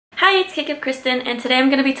Hi, it's Cakeupchristen, and today I'm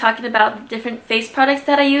going to be talking about the different face products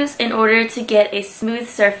that I use in order to get a smooth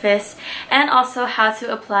surface and also how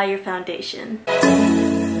to apply your foundation.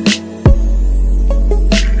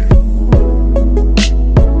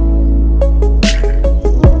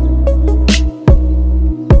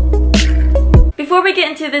 Before we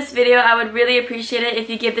get into this video, I would really appreciate it if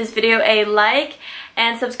you give this video a like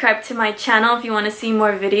and subscribe to my channel if you want to see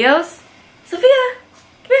more videos. Sophia,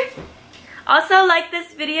 come here. Also like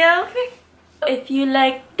this video if you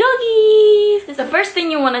like doggies. The first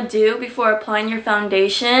thing you want to do before applying your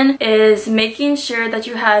foundation is making sure that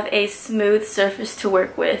you have a smooth surface to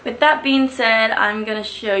work with. With that being said, I'm going to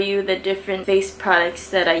show you the different face products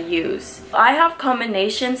that I use. I have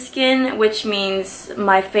combination skin, which means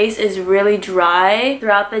my face is really dry.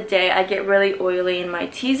 Throughout the day, I get really oily in my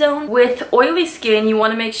T-zone. With oily skin, you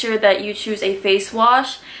want to make sure that you choose a face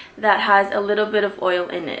wash that has a little bit of oil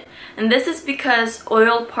in it. And this is because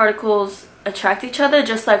oil particles attract each other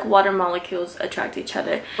just like water molecules attract each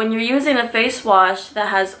other. When you're using a face wash that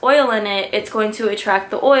has oil in it, it's going to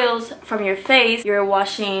attract the oils from your face. You're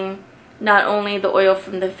washing not only the oil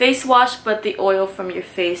from the face wash, but the oil from your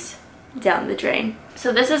face down the drain.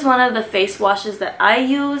 So this is one of the face washes that I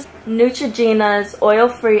use. NEUTROGENA's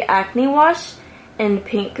oil-free acne wash in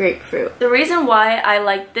pink grapefruit. The reason why I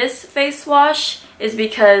like this face wash is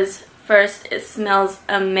because first, it smells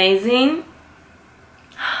amazing.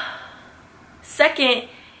 Second,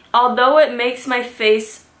 although it makes my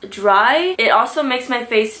face dry, it also makes my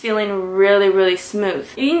face feeling really smooth.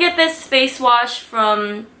 You can get this face wash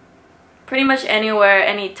from pretty much anywhere,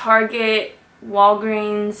 any Target,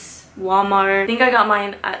 Walgreens, Walmart. I think I got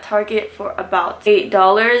mine at Target for about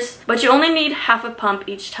 $8, but you only need half a pump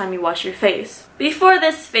each time you wash your face. Before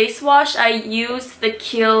this face wash, I used the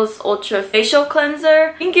Kiehl's Ultra Facial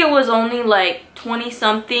Cleanser. I think it was only like 20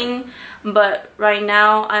 something, but right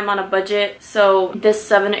now I'm on a budget, so this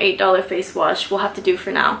 $7 or $8 face wash will have to do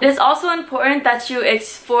for now. It is also important that you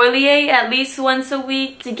exfoliate at least once a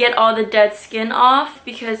week to get all the dead skin off,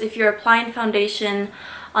 because if you're applying foundation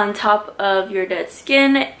on top of your dead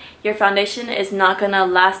skin, your foundation is not gonna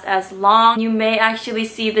last as long. You may actually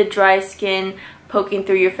see the dry skin poking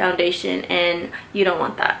through your foundation, and you don't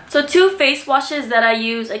want that. So two face washes that I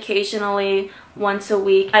use occasionally once a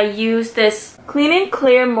week. I use this Clean and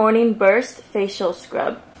Clear Morning Burst Facial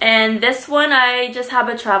Scrub. And this one I just have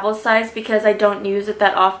a travel size because I don't use it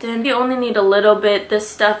that often. You only need a little bit. This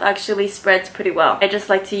stuff actually spreads pretty well. I just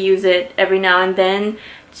like to use it every now and then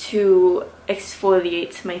to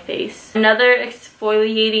exfoliate my face. Another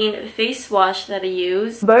exfoliating face wash that I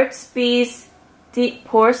use, BURT'S Deep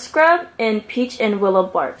Pore Scrub in Peach and Willow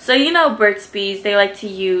Bark. So you know BURT'S, they like to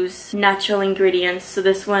use natural ingredients. So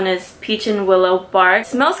this one is Peach and Willow Bark. It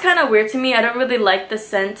smells kind of weird to me. I don't really like the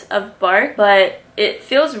scent of bark, but it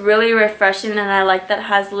feels really refreshing, and I like that it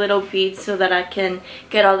has little beads so that I can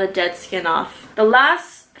get all the dead skin off. The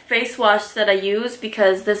last face wash that I use,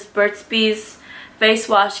 because this BURT'S face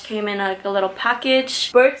wash came in like a little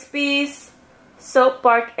package. BURT'S Soap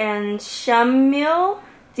Bark and Chamomile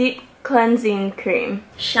Deep Cleansing Cream.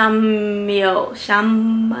 Chamomile?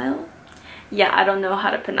 Yeah, I don't know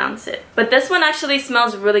how to pronounce it. But this one actually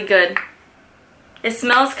smells really good. It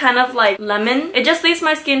smells kind of like lemon. It just leaves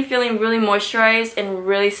my skin feeling really moisturized and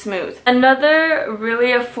really smooth. Another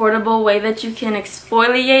really affordable way that you can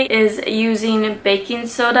exfoliate is using baking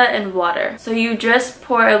soda and water. So you just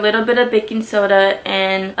pour a little bit of baking soda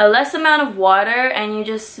and a less amount of water, and you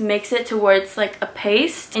just mix it to where it's like a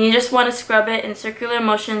paste. And you just want to scrub it in circular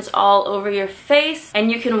motions all over your face,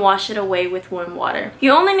 and you can wash it away with warm water.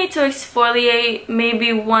 You only need to exfoliate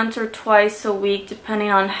maybe once or twice a week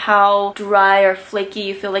depending on how dry or flaky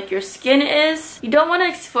you feel like your skin is. You don't want to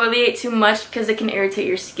exfoliate too much because it can irritate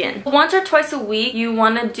your skin. Once or twice a week, you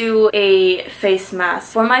want to do a face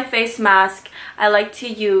mask. For my face mask, I like to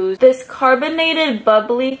use this carbonated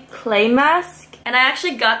bubbly clay mask. And I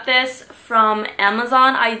actually got this from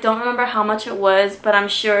Amazon. I don't remember how much it was, but I'm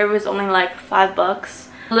sure it was only like $5.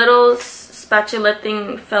 Little spatula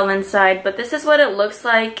thing fell inside, but this is what it looks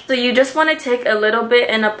like. So you just want to take a little bit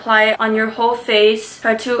and apply it on your whole face.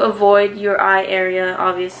 Try to avoid your eye area,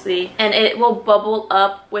 obviously, and it will bubble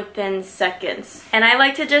up within seconds. And I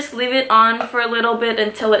like to just leave it on for a little bit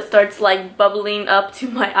until it starts like bubbling up to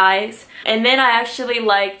my eyes. And then I actually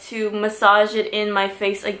like to massage it in my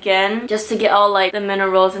face again, just to get all like the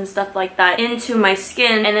minerals and stuff like that into my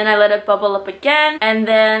skin. And then I let it bubble up again, and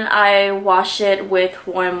then I wash it with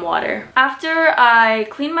warm water. After I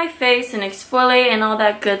clean my face and exfoliate and all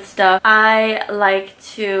that good stuff, I like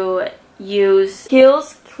to use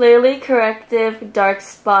Kiehl's Clearly Corrective Dark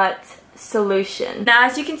Spot Solution. Now,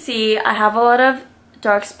 as you can see, I have a lot of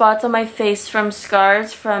dark spots on my face from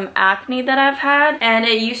scars from acne that I've had, and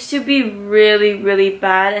it used to be really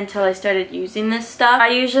bad until I started using this stuff. I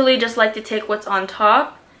usually just like to take what's on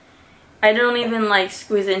top. I don't even like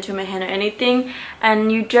squeeze it into my hand or anything,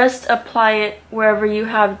 and you just apply it wherever you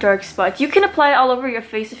have dark spots. You can apply it all over your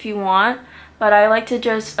face if you want, but I like to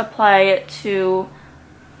just apply it to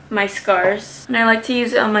my scars, and I like to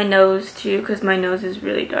use it on my nose too because my nose is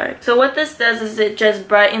really dark. So what this does is it just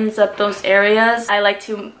brightens up those areas. I like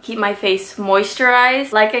to keep my face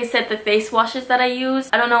moisturized. Like I said, the face washes that I use,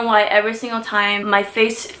 I don't know why every single time my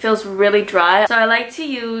face feels really dry, so I like to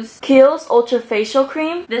use Kiehl's Ultra Facial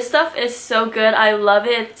Cream. This stuff is so good. I love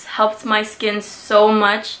it. It's helped my skin so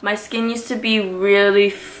much. My skin used to be really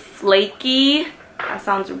flaky. That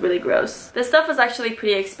sounds really gross. This stuff is actually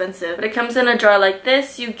pretty expensive, but it comes in a jar like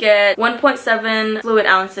this. You get 1.7 fluid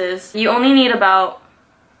ounces. You only need about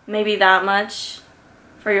maybe that much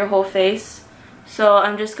for your whole face. So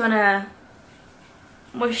I'm just gonna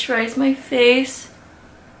moisturize my face.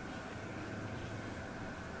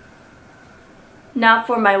 Now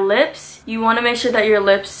for my lips, you want to make sure that your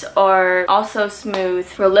lips are also smooth.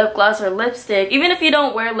 For lip gloss or lipstick, even if you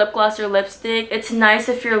don't wear lip gloss or lipstick, it's nice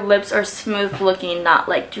if your lips are smooth looking, not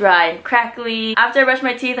like dry and crackly. After I brush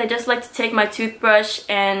my teeth, I just like to take my toothbrush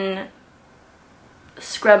and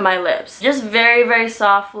scrub my lips. Just very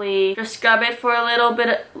softly. Just scrub it for a little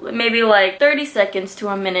bit, maybe like 30 seconds to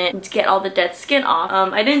a minute to get all the dead skin off.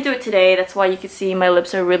 I didn't do it today, that's why you can see my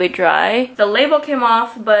lips are really dry. The label came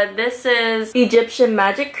off, but this is Egyptian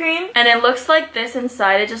Magic Cream, and it looks like this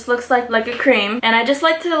inside. It just looks like a cream, and I just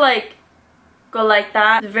like to like go like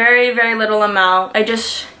that. Very little amount. I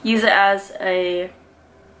just use it as a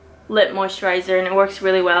lip moisturizer, and it works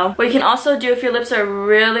really well. What you can also do if your lips are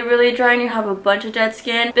really dry and you have a bunch of dead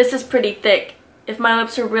skin, this is pretty thick. If my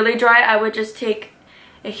lips are really dry, I would just take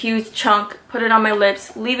a huge chunk, put it on my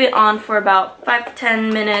lips, leave it on for about 5 to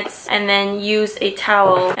 10 minutes, and then use a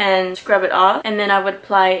towel and scrub it off. And then I would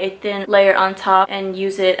apply a thin layer on top and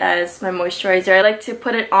use it as my moisturizer. I like to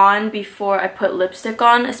put it on before I put lipstick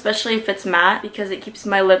on, especially if it's matte, because it keeps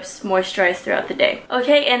my lips moisturized throughout the day.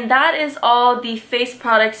 Okay, and that is all the face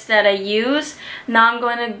products that I use. Now I'm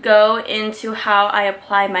going to go into how I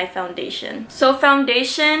apply my foundation. So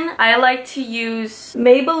foundation, I like to use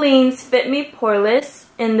Maybelline's Fit Me Poreless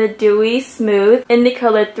in the Dewy Smooth in the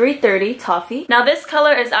color 330 Toffee. Now this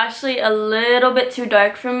color is actually a little bit too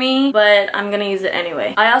dark for me, but I'm gonna use it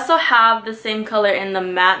anyway. I also have the same color in the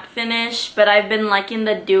matte finish, but I've been liking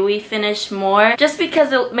the dewy finish more just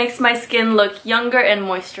because it makes my skin look younger and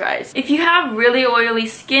moisturized. If you have really oily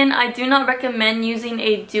skin, I do not recommend using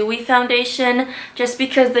a dewy foundation just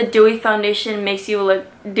because the dewy foundation makes you look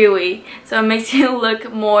dewy, so it makes you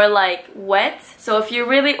look more like wet. So if you're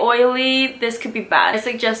really oily, this could be bad. I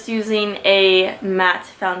suggest using a matte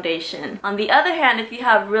foundation. On the other hand, if you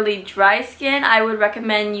have really dry skin, I would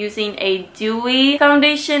recommend using a dewy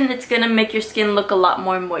foundation. It's gonna make your skin look a lot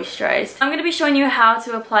more moisturized. I'm gonna be showing you how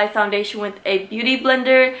to apply foundation with a beauty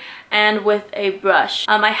blender and with a brush.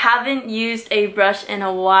 I haven't used a brush in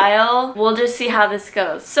a while. We'll just see how this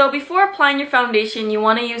goes. So before applying your foundation, you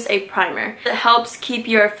want to use a primer. It helps keep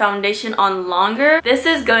your foundation on longer. This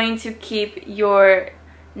is going to keep your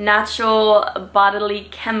natural bodily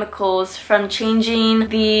chemicals from changing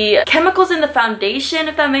the chemicals in the foundation,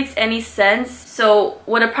 if that makes any sense. So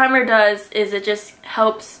what a primer does is it just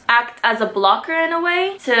helps act as a blocker in a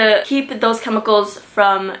way to keep those chemicals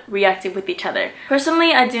from reacting with each other.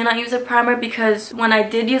 Personally, I do not use a primer because when I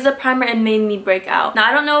did use a primer, it made me break out. Now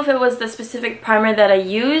I don't know if it was the specific primer that I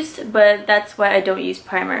used, but that's why I don't use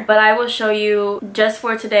primer. But I will show you just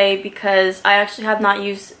for today because I actually have not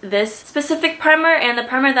used this specific primer, and the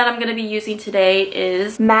primer that I'm going to be using today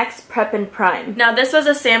is Max Prep and Prime. Now this was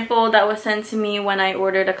a sample that was sent to me when I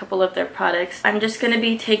ordered a couple of their products. I'm just going to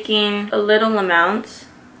be taking a little amount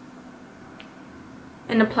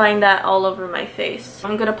and applying that all over my face.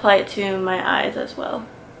 I'm going to apply it to my eyes as well.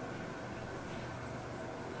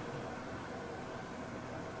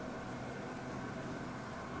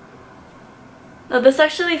 Now this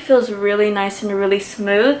actually feels really nice and really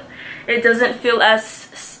smooth. It doesn't feel as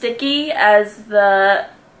sticky as the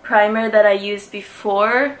primer that I used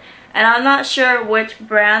before. And I'm not sure which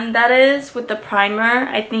brand that is with the primer.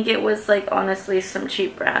 I think it was like honestly some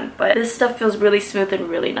cheap brand, but this stuff feels really smooth and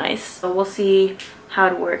really nice. So we'll see how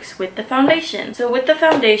it works with the foundation. So with the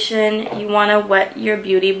foundation, you want to wet your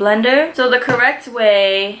beauty blender. So the correct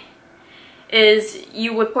way is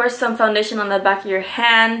you would pour some foundation on the back of your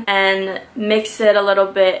hand and mix it a little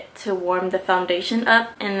bit to warm the foundation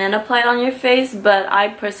up and then apply it on your face. But I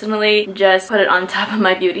personally just put it on top of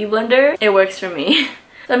my beauty blender. It works for me.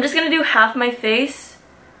 So I'm just gonna do half my face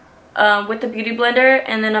with the beauty blender,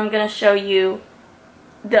 and then I'm gonna show you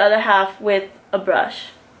the other half with a brush.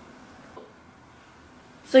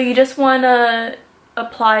 So you just want to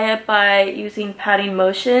apply it by using patting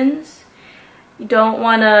motions. You don't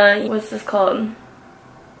want to, what's this called,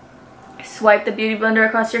 swipe the beauty blender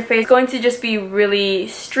across your face. It's going to just be really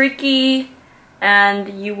streaky,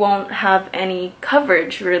 and you won't have any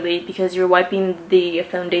coverage really because you're wiping the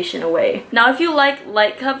foundation away. Now if you like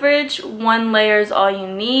light coverage, one layer is all you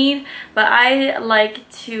need, but I like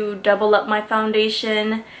to double up my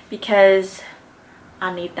foundation because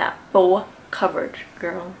I need that full coverage,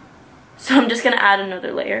 girl. So I'm just gonna add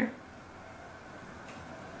another layer.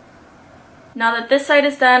 Now that this side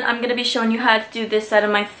is done, I'm gonna be showing you how to do this side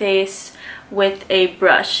of my face with a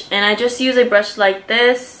brush. And I just use a brush like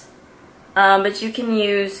this, but you can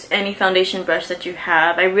use any foundation brush that you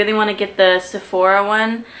have. I really want to get the Sephora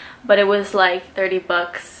one, but it was like 30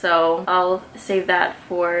 bucks, so I'll save that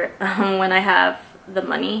for when I have the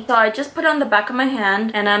money. So I just put it on the back of my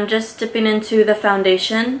hand, and I'm just dipping into the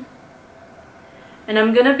foundation. And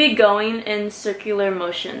I'm gonna be going in circular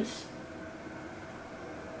motions.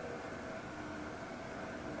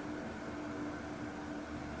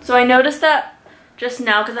 So I noticed that just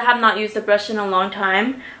now, because I have not used the brush in a long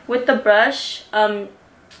time, with the brush,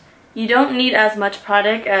 you don't need as much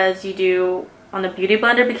product as you do on the beauty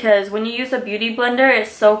blender, because when you use a beauty blender, it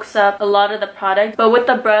soaks up a lot of the product, but with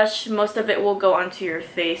the brush, most of it will go onto your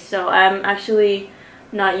face. So I'm actually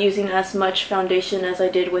not using as much foundation as I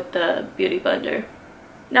did with the beauty blender.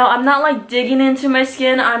 Now I'm not like digging into my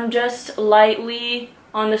skin, I'm just lightly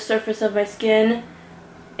on the surface of my skin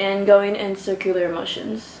and going in circular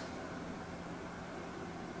motions.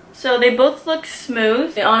 So they both look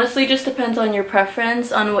smooth. It honestly just depends on your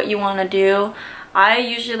preference on what you want to do. I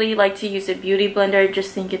usually like to use a beauty blender, I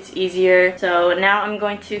just think it's easier. So now I'm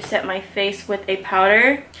going to set my face with a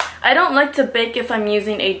powder. I don't like to bake if I'm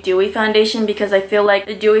using a dewy foundation because I feel like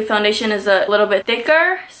the dewy foundation is a little bit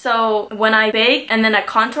thicker. So when I bake and then I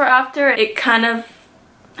contour after, it kind of,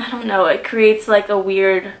 I don't know, it creates like a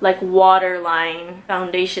weird like water line,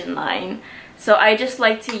 foundation line. So I just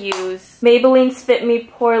like to use Maybelline's Fit Me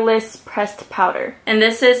Poreless Pressed Powder. And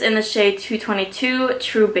this is in the shade 222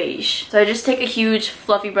 True Beige. So I just take a huge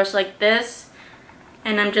fluffy brush like this,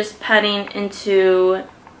 and I'm just patting into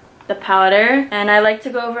the powder. And I like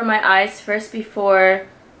to go over my eyes first before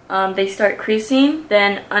they start creasing.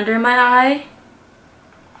 Then under my eye.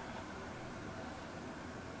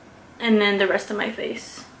 And then the rest of my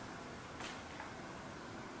face.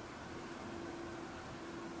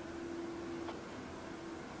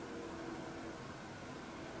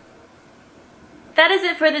 That is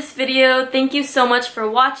it for this video. Thank you so much for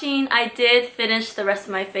watching. I did finish the rest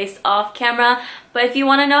of my face off camera, but if you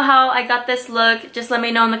want to know how I got this look, just let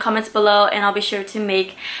me know in the comments below and I'll be sure to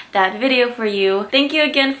make that video for you. Thank you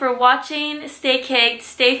again for watching. Stay caked,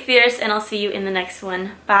 stay fierce, and I'll see you in the next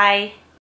one. Bye!